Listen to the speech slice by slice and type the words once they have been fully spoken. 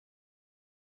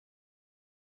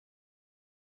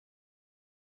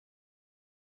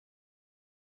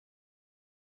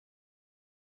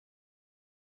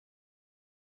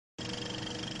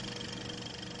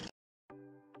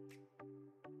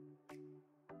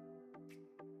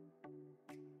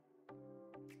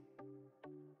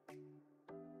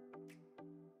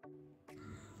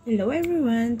Hello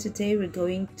everyone, today we're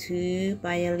going to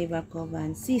Paya Lebar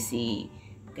Kovan CC.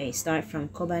 Okay, start from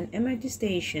Kovan MRT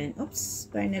station. Oops,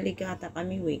 parang naligata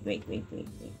kami. Wait.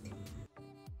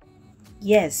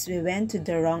 Yes, we went to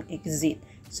the wrong exit.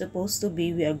 Supposed to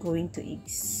be we are going to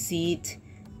exit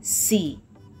C.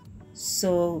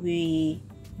 So we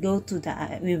went to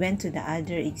the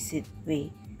other exit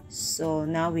way. So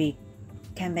now we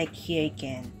come back here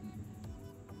again.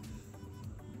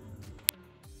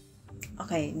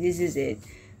 Okay, this is it.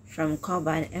 From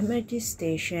Kovan MRT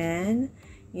station,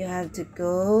 you have to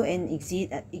go and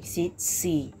exit at exit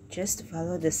C. Just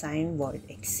follow the signboard.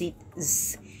 Exit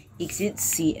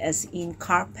C as in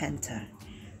carpenter.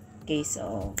 Okay,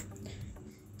 so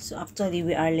actually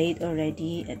we are late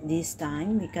already at this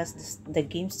time because the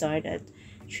game started at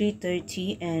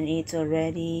 3:30 and it's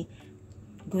already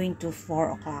going to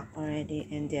 4 o'clock already,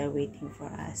 and they are waiting for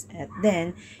us. And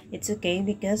then it's okay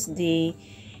because they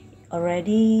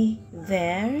already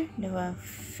there. There were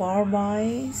 4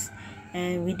 boys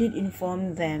and we did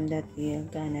inform them that we are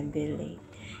gonna be late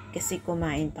kasi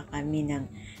kumain pa kami ng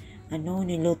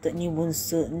niluto ni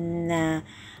Bunso na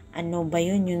ano ba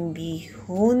yun, yung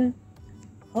bihon.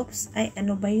 Oops,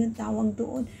 ano ba yun tawag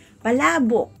doon?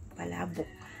 Palabok.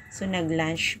 So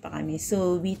nag-lunch pa kami,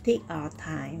 so we take our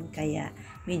time, kaya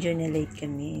medyo na late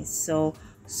kami. So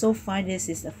far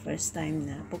this is the first time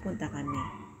na pupunta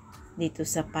kami dito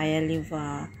sa Paya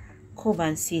Lebar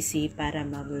Kovan CC para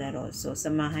maglaro. So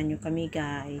samahan nyo kami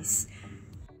guys.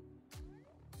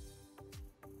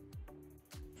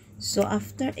 So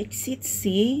after exit C,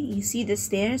 you see the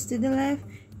stairs to the left.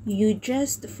 You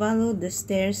just follow the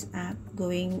stairs up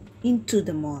going into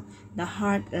the mall, the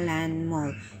Heartland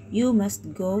Mall. You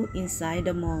must go inside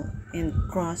the mall and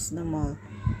cross the mall.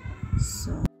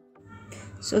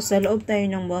 So sa loob tayo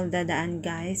ng mall dadaan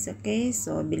guys. Okay,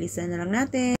 so bilisan na lang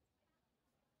natin.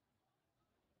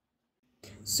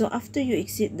 So after you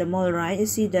exit the mall, right, you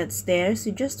see that stairs,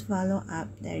 you just follow up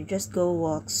there. Just go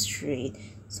walk straight.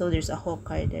 So there's a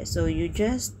hawker there. So you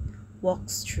just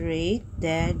walk straight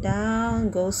there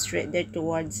down, go straight there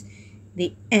towards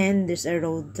the end. There's a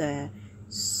road there.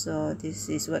 So this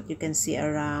is what you can see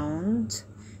around.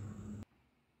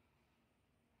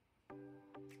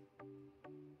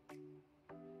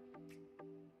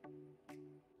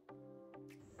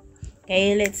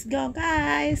 Okay, let's go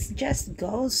guys. Just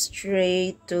go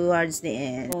straight towards the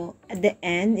end. So at the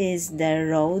end is the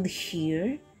road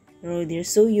here.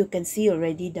 So you can see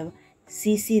already the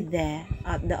CC there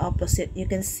at the opposite. You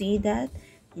can see that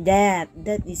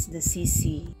is the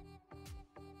CC.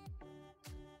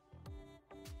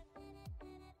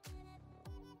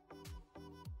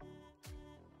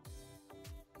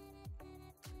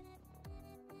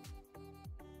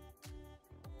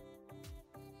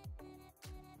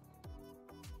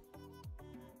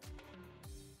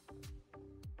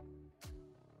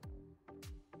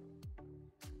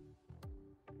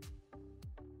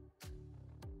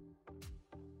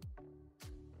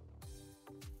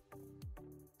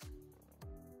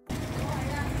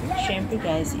 Siyempre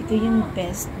guys, ito yung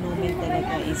best moment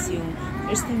talaga, is yung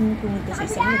first time pumunta sa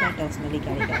isang lugar tapos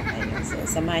maligaw tayo. So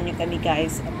samahan nyo kami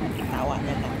guys at makitawa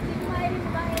na lang.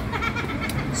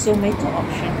 So may 2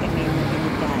 option kami na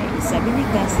guys. Sabi ni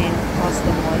Cousin, cross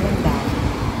the mall and down.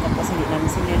 Tapos hindi namin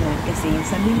sinunod kasi yung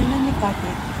sabi naman ni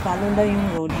Patrick, follow daw yung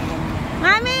road hanggang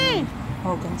Mami!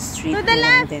 Hogan Street To the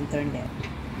left! Then turn left.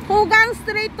 Hogan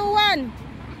Street to 1.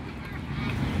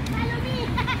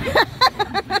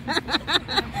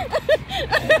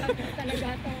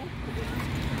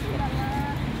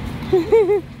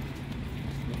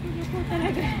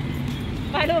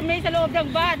 Follow me sa loob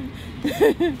ng van.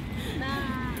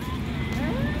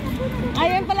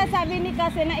 Ayun pala sabi ni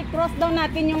kasi na i-cross daw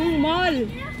natin yung mall.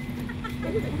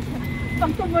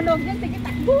 Pag tumunog yan, sige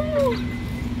takbo.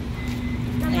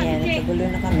 Ayan, natagulo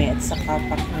na kami at sa car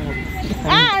park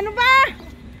na ano ba?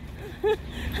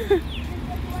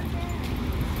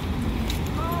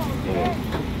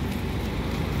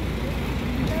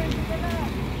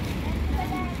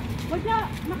 Wala,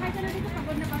 makaisa na dito,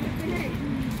 pagod na pagod sila eh.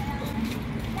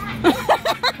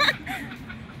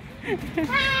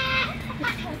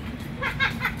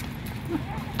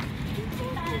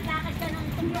 Lakad ka ng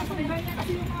tumbay na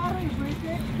kasi yung araw yung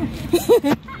bracelet.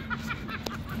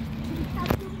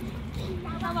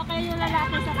 Tawa kayo yung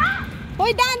lalaki sa...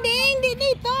 Hoy Dandy, hindi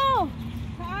dito!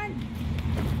 Saan?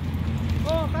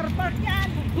 Oh, car park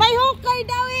yan! May hooker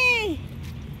daw eh!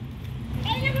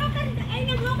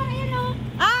 Nag-hooker, ayun o!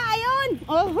 Ah, ayun!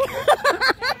 Oh!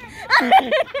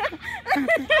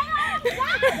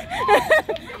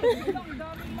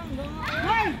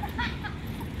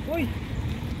 Uy!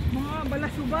 Mga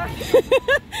balasubas!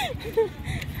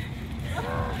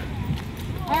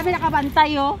 dami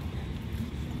nakabantay, oh.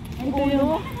 Ang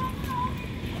ulo.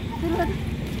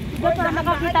 Siya para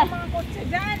nakakita.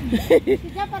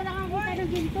 Siya para nakakita ng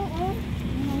ginto, oh.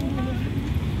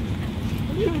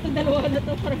 Ito dalawa na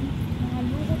to.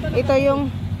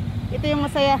 Ito yung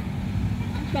masaya.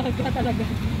 Talaga talaga.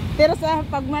 Pero sa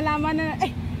pag malaman na,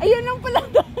 ayun lang pala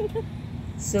doon.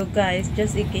 So guys,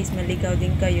 just in case maligaw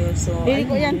din kayo, so Dili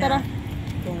ko yan, tara.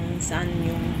 Kung saan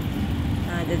yung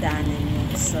dadaanan nyo.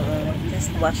 So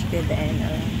just watch till the end.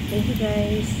 Thank you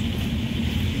guys.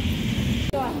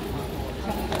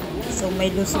 So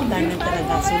may lusutan na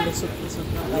talaga. So lusot-lusot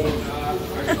na kayo.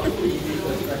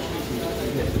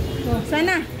 So,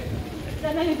 sana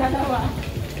yung dalawa.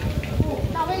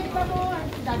 Tawid pa mo.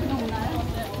 Dati nung una.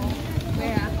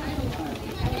 Kaya.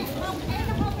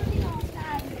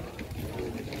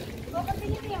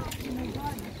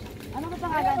 Ano ba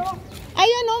pangalan?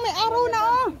 Ayun, oh, may araw na,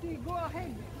 oh. Go ahead.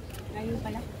 Ayun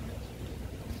pala.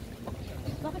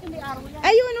 Bakit may araw yan?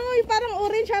 Ayun, oh, parang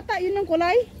orange ata. Yun ang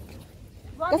kulay.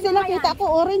 Kasi nakita ko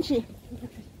orange, eh.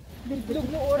 Bilog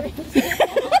mo orange.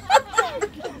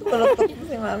 Tulog ko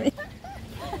si mami.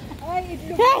 Ay,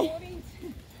 itlog mo orange.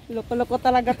 Loko-loko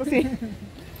talaga to si.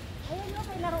 Ayun, oh,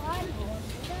 may laruan.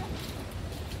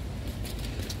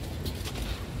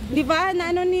 Di ba, na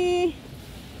ano ni...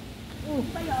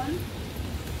 ba yun?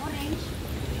 Orange?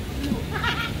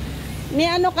 Ni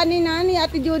ano kanina, ni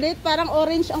Ate Judith, parang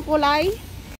orange ang kulay.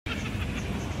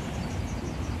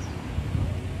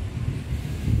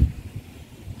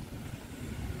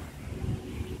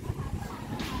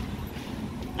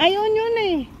 Ayun yun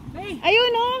eh.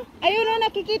 Ayun oh. Ayun oh,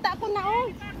 nakikita ko na oh.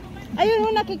 Ayun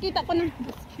oh, nakikita ko na.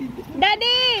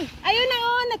 Daddy! Ayun na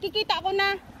oh, nakikita ko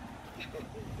na.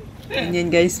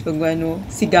 Yan guys, pag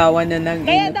sigawan na lang.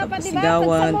 Kaya Tapos dapat,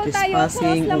 sigawan, diba,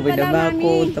 trespassing, over the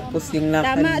backward, tapos yung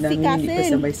lakad Tama, lang, hindi pa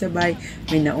sabay-sabay.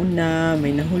 May nauna,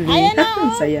 may nahuli. Ayan na,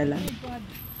 oh. Saya lang.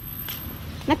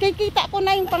 Nakikita ko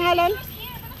na yung pangalan.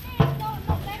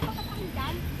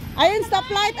 Ayun,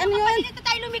 stoplight. Ano yun? Dito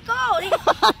tayo lumiko.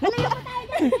 Malayo pa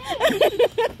tayo.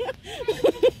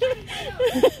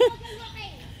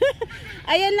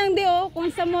 Ayan lang di oh.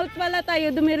 Kung sa mall pala tayo,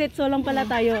 dumiritso lang pala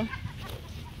tayo.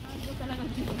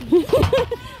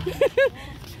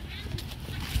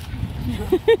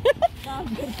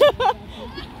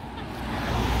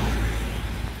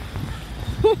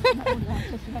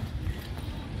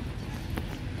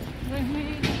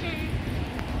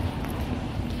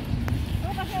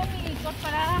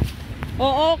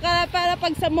 Oo, para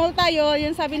pag sa mall tayo,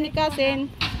 yun sabi ni Cousin,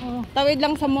 tawid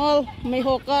lang sa mall, may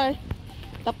hawker.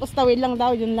 Tapos tawid lang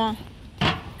daw, yun lang.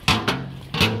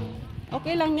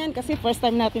 Okay lang yan kasi first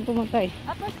time natin pumunta eh.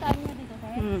 First time natin dito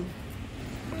tayo?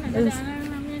 Nadaanan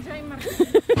namin sa MRT.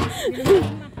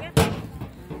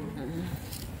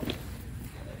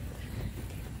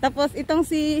 Tapos itong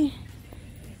si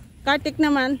Kartik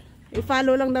naman,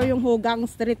 i-follow lang daw yung Hugang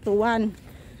Street to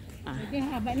 1. Okay,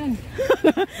 haba nun.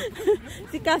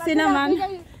 Si Kasi naman,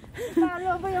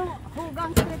 i-follow ba yung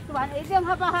Hugang Street 1? Ito yung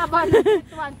haba-haba ng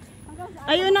Street 1.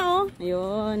 Ayun na oh.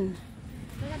 Ayun.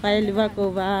 Paya Lebar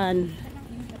Kovan.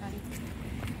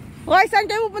 Hoy, saan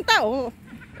kayo pupunta? Oh,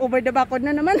 over the backward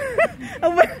na naman.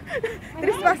 Over.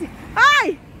 Trespassing.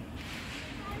 Ay!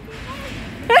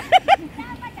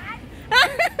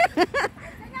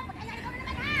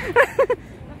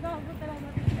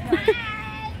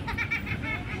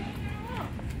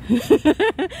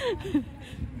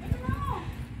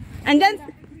 Andyan?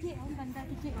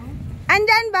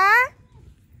 Andyan ba?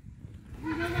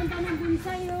 Ang ganda ng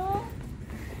bonsai oh.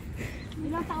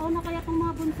 Ilang taon na kaya itong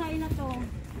mga bonsai na to?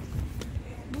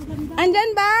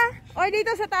 Andyan ba? O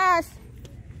dito sa taas?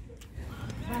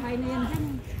 Bahay na yan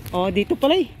dyan. Oh, dito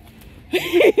pala eh.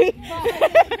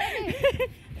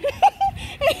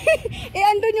 Eh,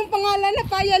 andun yung pangalan na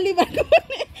Paya Lebar Kovan.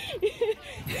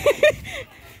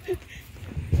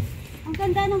 Ang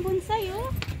ganda ng bonsai oh.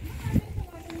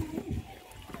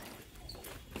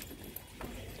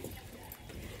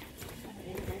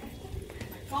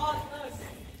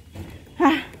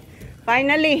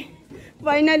 Finally.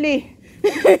 Finally.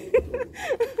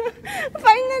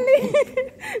 Finally.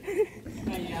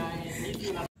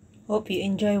 Hope you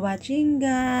enjoy watching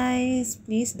guys.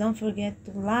 Please don't forget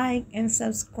to like and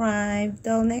subscribe.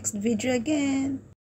 Till next video again.